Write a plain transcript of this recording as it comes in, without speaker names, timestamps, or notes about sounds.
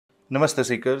Namaste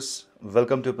Seekers,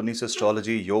 welcome to Punneit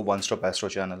Astrology, your one-stop astro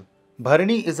channel.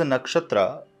 Bharini is a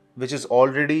nakshatra which is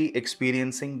already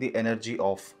experiencing the energy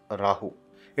of Rahu.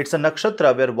 It's a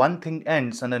nakshatra where one thing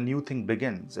ends and a new thing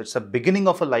begins. It's a beginning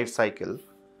of a life cycle,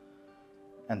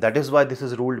 and that is why this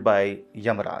is ruled by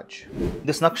Yamaraj.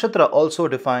 This nakshatra also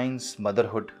defines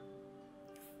motherhood.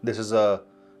 This is a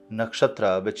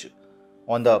nakshatra which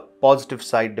on the positive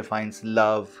side defines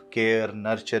love, care,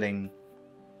 nurturing.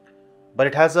 But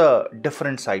it has a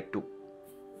different side too.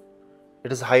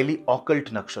 It is a highly occult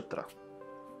nakshatra.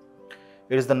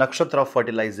 It is the nakshatra of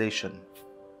fertilization.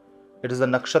 It is the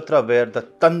nakshatra where the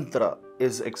tantra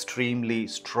is extremely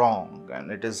strong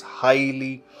and it is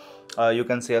highly, you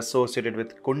can say, associated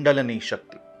with Kundalini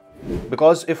Shakti.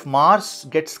 Because if Mars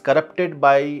gets corrupted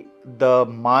by the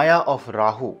Maya of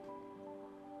Rahu,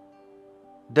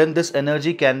 then this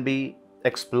energy can be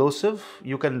explosive.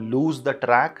 You can lose the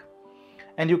track.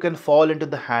 And you can fall into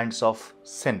the hands of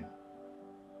sin.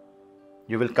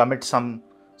 You will commit some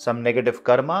negative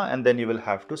karma and then you will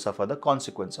have to suffer the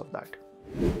consequence of that.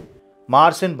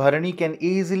 Mars in Bharini can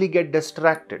easily get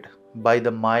distracted by the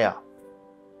Maya.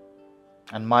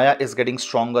 And Maya is getting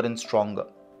stronger and stronger.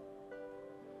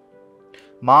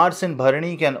 Mars in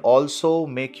Bharini can also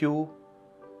make you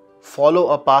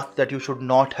follow a path that you should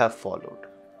not have followed.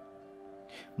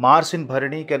 Mars in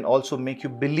Bharini can also make you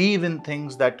believe in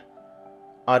things that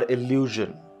are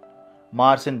illusion.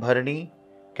 Mars in Bharini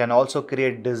can also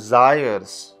create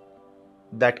desires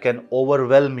that can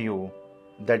overwhelm you.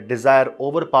 That desire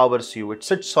overpowers you. It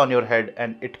sits on your head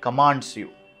and it commands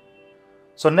you.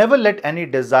 So never let any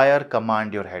desire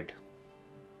command your head.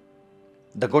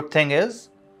 The good thing is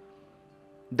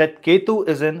that Ketu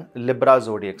is in Libra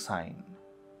zodiac sign.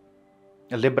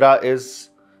 Libra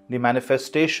is the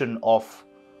manifestation of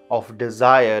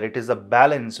desire. It is a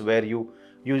balance where you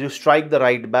strike the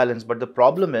right balance, but the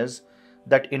problem is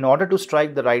that in order to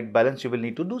strike the right balance, you will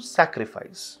need to do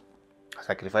sacrifice.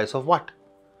 Sacrifice of what?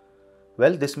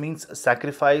 Well, this means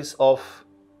sacrifice of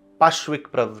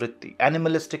pashvik pravritti,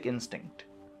 animalistic instinct.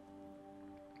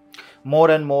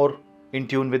 More and more in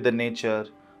tune with the nature,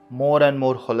 more and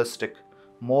more holistic,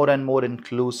 more and more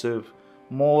inclusive,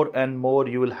 more and more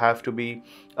you will have to be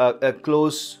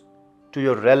close to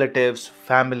your relatives,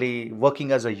 family,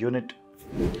 working as a unit.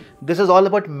 This is all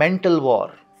about mental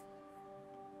war.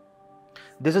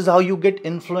 This is how you get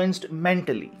influenced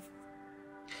mentally.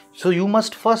 So you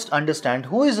must first understand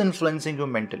who is influencing you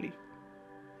mentally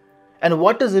and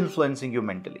what is influencing you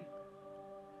mentally.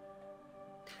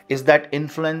 Is that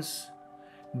influence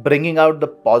bringing out the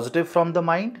positive from the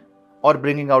mind or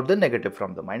bringing out the negative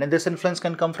from the mind? And this influence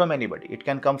can come from anybody. It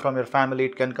can come from your family,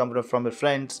 it can come from your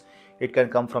friends, it can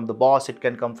come from the boss, it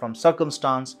can come from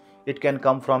circumstance, it can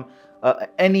come from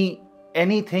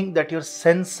anything that your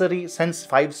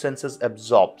five senses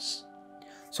absorbs.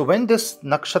 So when this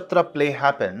nakshatra play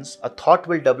happens, a thought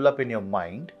will develop in your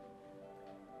mind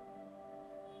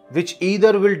which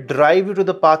either will drive you to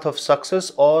the path of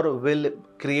success or will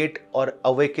create or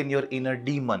awaken your inner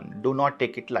demon. Do not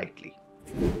take it lightly.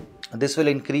 This will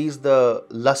increase the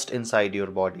lust inside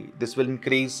your body. This will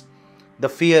increase the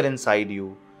fear inside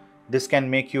you. This can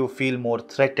make you feel more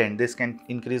threatened. This can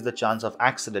increase the chance of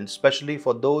accident, especially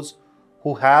for those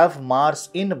who have Mars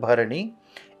in Bharini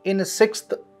in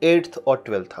 6th, 8th or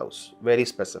 12th house. Very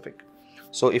specific.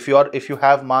 So if you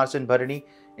have Mars in Bharini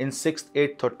in 6th,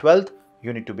 8th or 12th,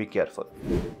 you need to be careful.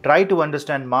 Try to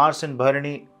understand Mars in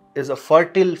Bharini is a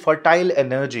fertile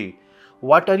energy.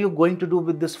 What are you going to do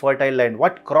with this fertile land?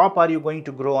 What crop are you going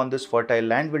to grow on this fertile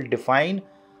land will define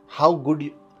how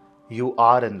good you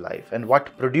are in life and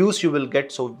what produce you will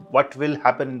get. So what will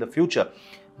happen in the future?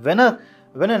 When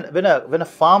a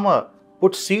farmer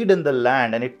puts seed in the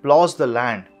land and it plows the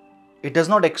land, it does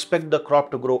not expect the crop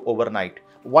to grow overnight.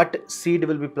 What seed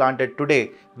will be planted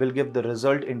today will give the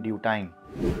result in due time.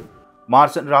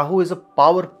 Mars and Rahu is a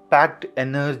power-packed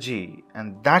energy,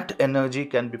 and that energy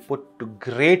can be put to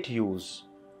great use,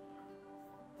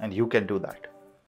 and you can do that.